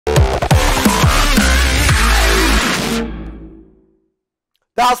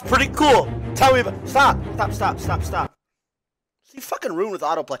That was pretty cool. Tell me about. Stop. See, fucking ruined with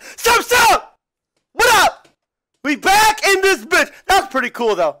autoplay. Stop! What up? We back in this bitch. That was pretty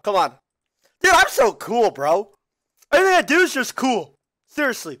cool though. Come on, dude. I'm so cool, bro. Everything I do is just cool.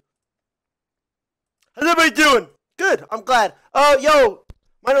 Seriously. How's everybody doing? Good. I'm glad. Yo,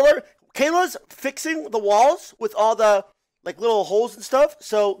 minor alert. Kayla's fixing the walls with all the like little holes and stuff.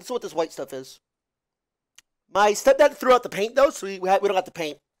 So this is what this white stuff is. My stepdad threw out the paint though, so we don't have to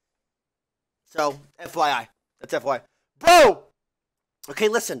paint. So FYI, that's FYI, bro. Okay,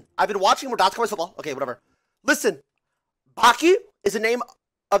 listen. I've been watching more Dots Covers football. Okay, whatever. Listen, Baki is the name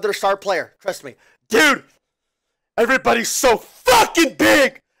of their star player. Trust me, dude. Everybody's so fucking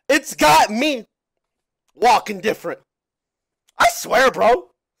big. It's got me walking different. I swear, bro.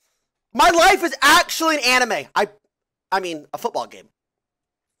 My life is actually an anime. I mean, a football game.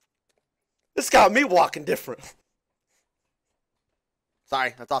 This got me walking different.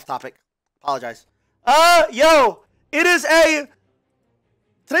 Sorry, that's off topic. Apologize. Yo, it is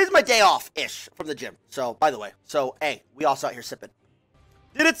today's my day off-ish from the gym. So, by the way, hey, we also out here sipping.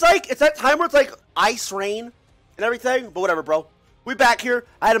 Dude, it's that time where it's like ice rain and everything, but whatever, bro. We back here.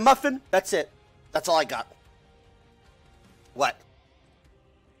 I had a muffin. That's it. That's all I got. What?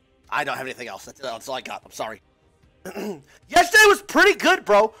 I don't have anything else. That's all I got. I'm sorry. Yesterday was pretty good,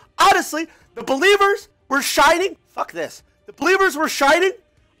 bro. Honestly, the believers were shining. Fuck this. The believers were shining.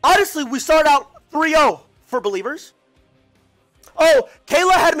 Honestly, we started out 3-0 for believers. Oh,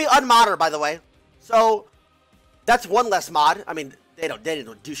 Kayla had me unmodder, by the way. So, that's one less mod. I mean, they don't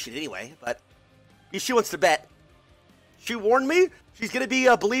do shit anyway, but she wants to bet. She warned me she's going to be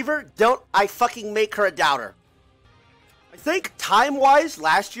a believer. Don't I fucking make her a doubter. I think time-wise,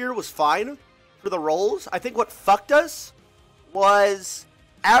 last year was fine for the rolls. I think what fucked us was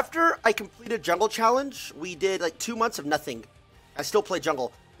after I completed Jungle Challenge, we did like 2 months of nothing. I still play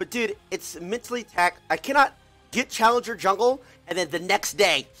Jungle. But dude, it's mentally I cannot get Challenger Jungle and then the next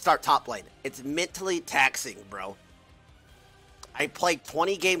day start top lane. It's mentally taxing, bro. I played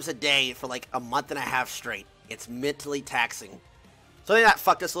 20 games a day for like a month and a half straight. It's mentally taxing. So I think that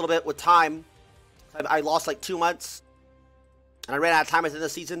fucked us a little bit with time. I lost like 2 months. And I ran out of time at the end of the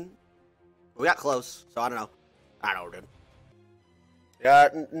season. We got close, so I don't know. I don't know, dude. Yeah,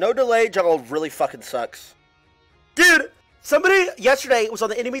 no delay jungle really fucking sucks. Dude, somebody yesterday was on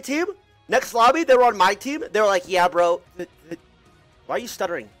the enemy team. Next lobby, they were on my team. They were like, yeah, bro. Why are you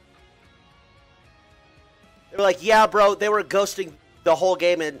stuttering? They were like, yeah, bro. They were ghosting the whole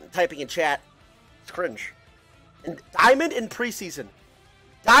game and typing in chat. It's cringe. And Diamond in preseason.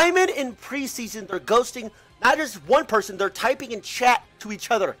 Diamond in preseason, they're ghosting not just one person, they're typing in chat to each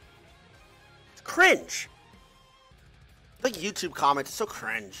other. It's cringe. Like YouTube comments, it's so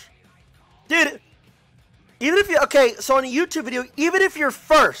cringe. Dude, even if you, okay, so on a YouTube video, even if you're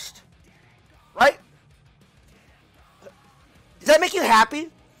first, right? Does that make you happy?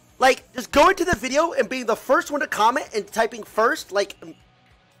 Like, just going to the video and being the first one to comment and typing first, like,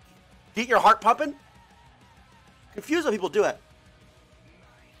 get your heart pumping? Confused when people do it.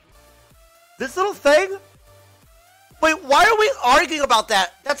 This little thing? Wait, why are we arguing about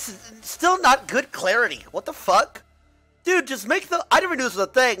that? That's still not good clarity. What the fuck? Dude, just make the... I never knew this was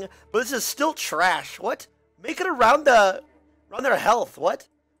a thing, but this is still trash. What? Make it around their health. What?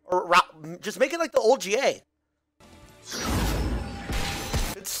 Or just make it like the old GA.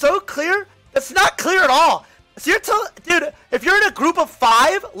 It's so clear. It's not clear at all. So you're dude, if you're in a group of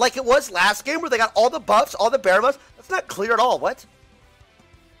 5, like it was last game, where they got all the buffs, all the bear buffs, that's not clear at all. What?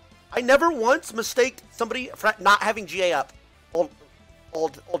 I never once mistaked somebody for not having GA up.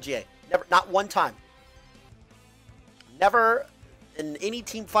 Old GA. Never, not one time. Never in any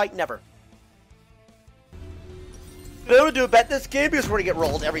team fight, never. I'm gonna do a bet this game because we're gonna get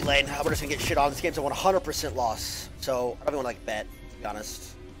rolled every lane. We're just gonna get shit on. This game's a 100% loss. So I don't even like bet, to be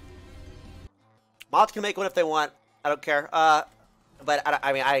honest. Mods can make one if they want. I don't care. But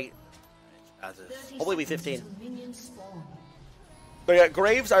I mean, hopefully we 15. But yeah,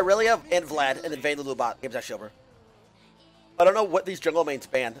 Graves, Irelia, and Vlad, and then Vayne the Lubot. Game's actually over. I don't know what these jungle mains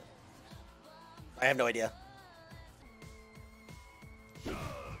ban. I have no idea.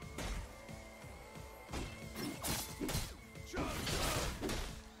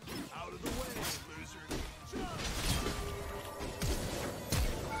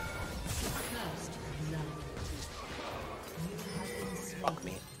 Fuck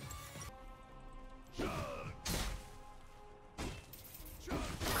me.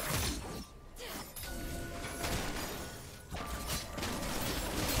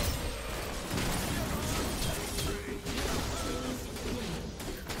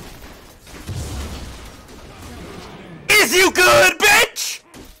 Is you good, bitch?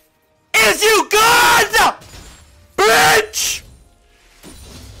 is you good? Bitch!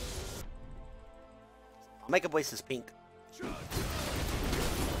 I'll make him waste his pink.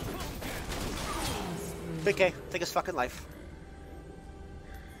 Okay, take his fucking life.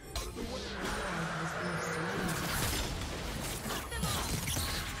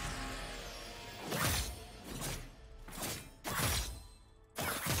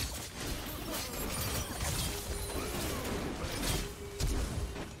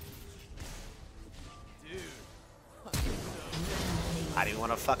 I didn't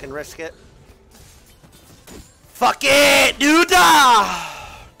want to fucking risk it. Fuck it, dude!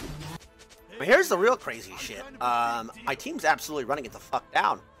 But here's the real crazy shit. My team's absolutely running it the fuck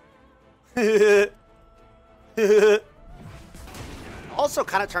down. Also,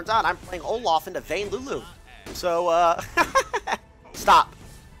 kind of turns out I'm playing Olaf into Vayne Lulu. So, stop.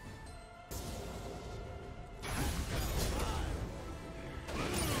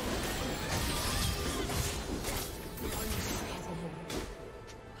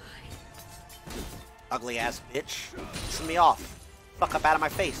 Ugly ass bitch. Pissing me off. Fuck up out of my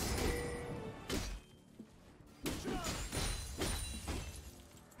face.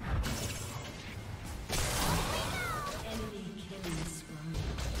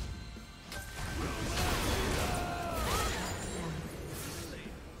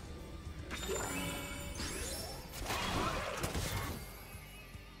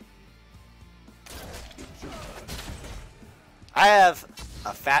 I have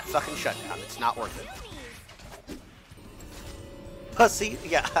a fat fucking shutdown. It's not worth it. Pussy?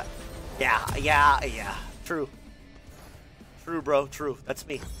 Yeah. Yeah. True. True, bro. True. That's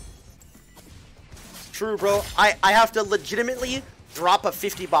me. True, bro. I have to legitimately drop a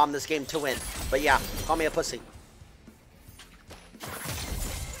 50 bomb this game to win. But yeah, call me a pussy.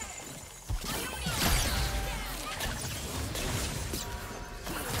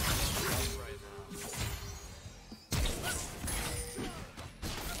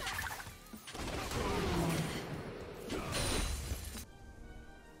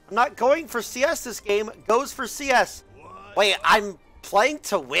 I'm not going for CS this game. Goes for CS. Wait, I'm playing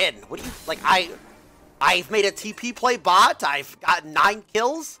to win. What do you like? I've made a TP play bot. I've got 9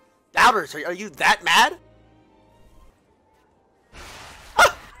 kills. Doubters, are you that mad?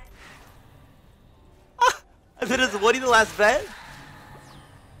 I bet it's Woody the last bet.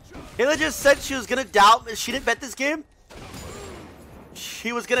 Kayla just said she was gonna doubt me. She didn't bet this game.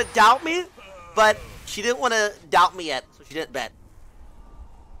 She was gonna doubt me, but she didn't want to doubt me yet, so she didn't bet.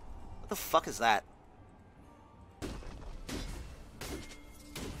 What the fuck is that?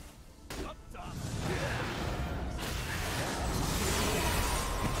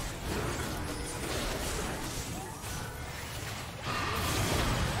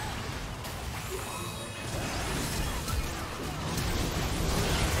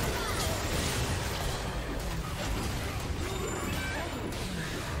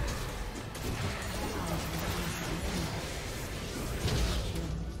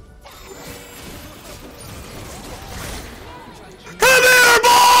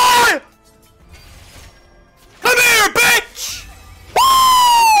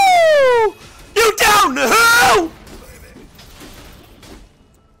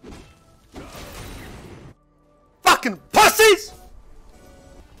 Pussies!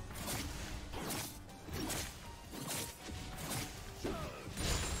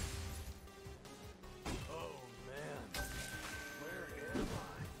 Oh man, where am I?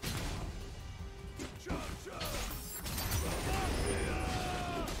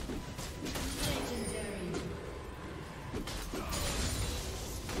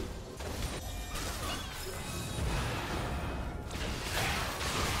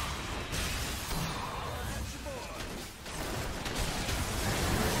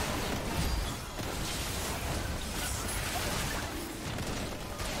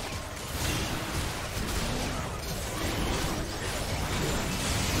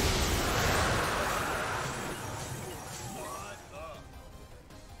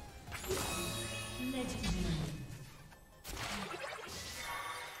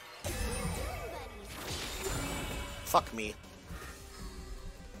 Fuck me.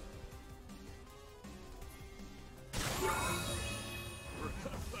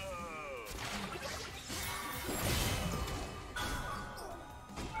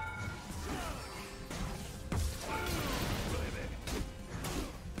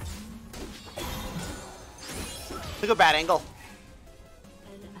 Took a bad angle.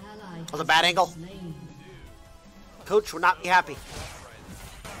 That was a bad angle. Coach would not be happy.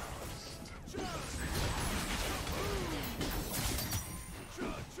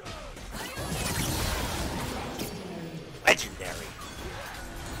 Legendary.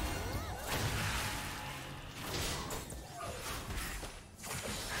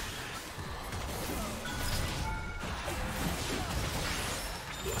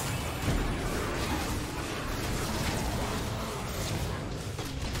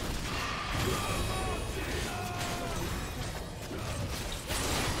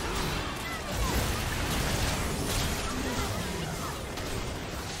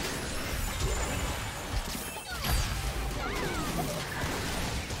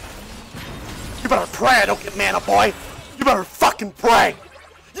 pray I don't get mana, boy. You better fucking pray.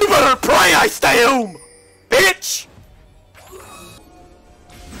 You better pray I stay home, bitch.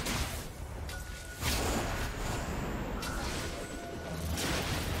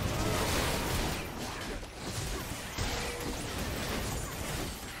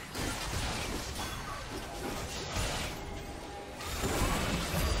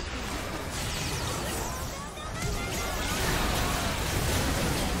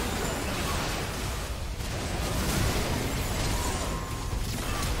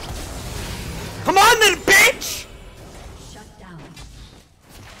 Come on then, bitch! Shut down.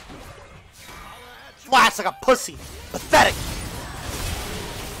 Flash like a pussy. Pathetic.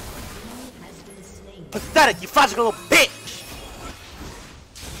 Has been slain. Pathetic. You flash like a little bitch.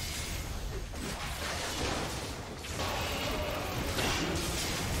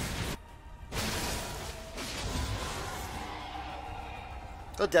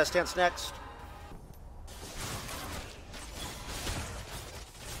 Go Death Dance next.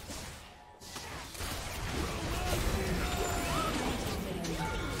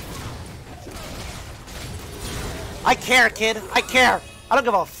 I care, kid. I care. I don't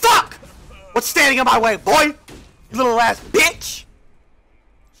give a fuck what's standing in my way, boy. You little ass bitch.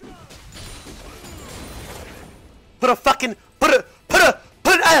 Put a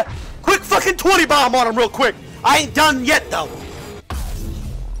quick fucking 20 bomb on him real quick. I ain't done yet though.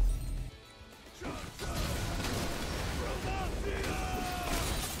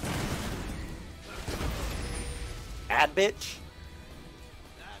 Ad bitch.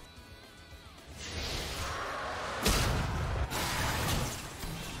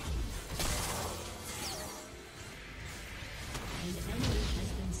 An enemy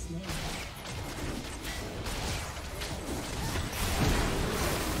has been slain.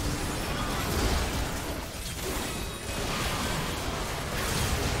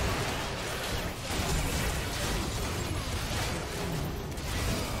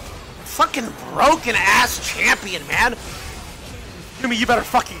 Fucking broken ass champion, man. Jimmy, you better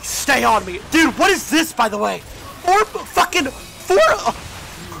fucking stay on me. Dude, what is this, by the way?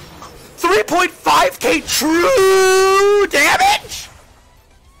 3.5k true damage?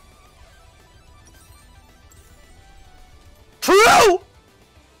 True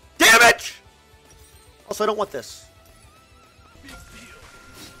damage? Also, I don't want this.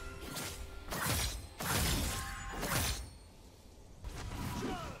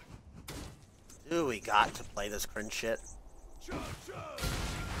 Do we got to play this cringe shit?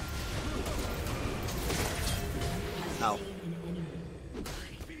 No.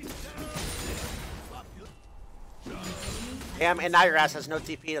 Damn, and now your ass has no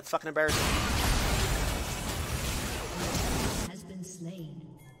TP. That's fucking embarrassing. Has been slain.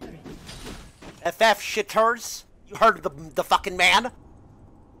 FF shitters. You heard the fucking man.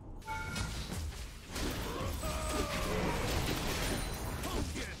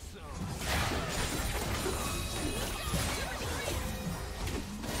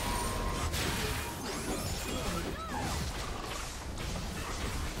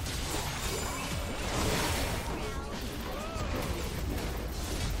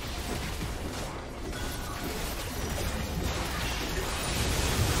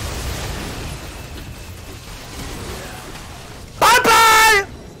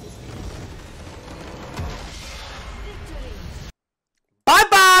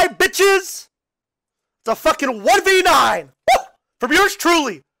 Bitches! It's a fucking 1v9! Woo! From yours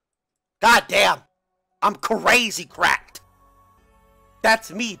truly! God damn. I'm crazy cracked.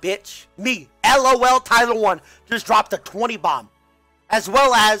 That's me, bitch. Me. LOL TYLER1 just dropped a 20 bomb. As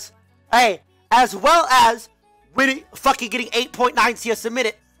well as, winning, fucking getting 8.9 CS a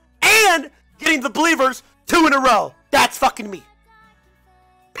minute. And getting the believers 2 in a row. That's fucking me.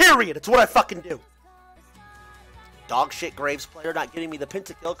 Period. It's what I fucking do. Dog shit Graves player not getting me the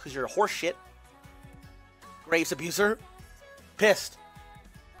pentakill because you're a horse shit. Graves abuser. Pissed.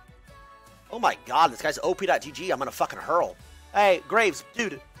 Oh my god, this guy's OP.GG. I'm gonna fucking hurl. Hey, Graves,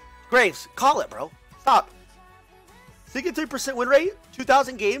 dude. Graves, call it, bro. Stop. 63% win rate,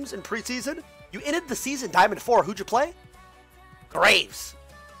 2,000 games in preseason. You ended the season Diamond 4. Who'd you play? Graves.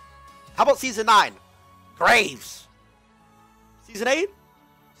 How about Season 9? Graves. Season 8?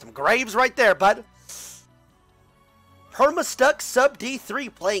 Some Graves right there, bud. Perma stuck sub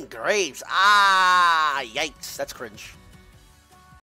D3 playing Graves. Ah, yikes. That's cringe.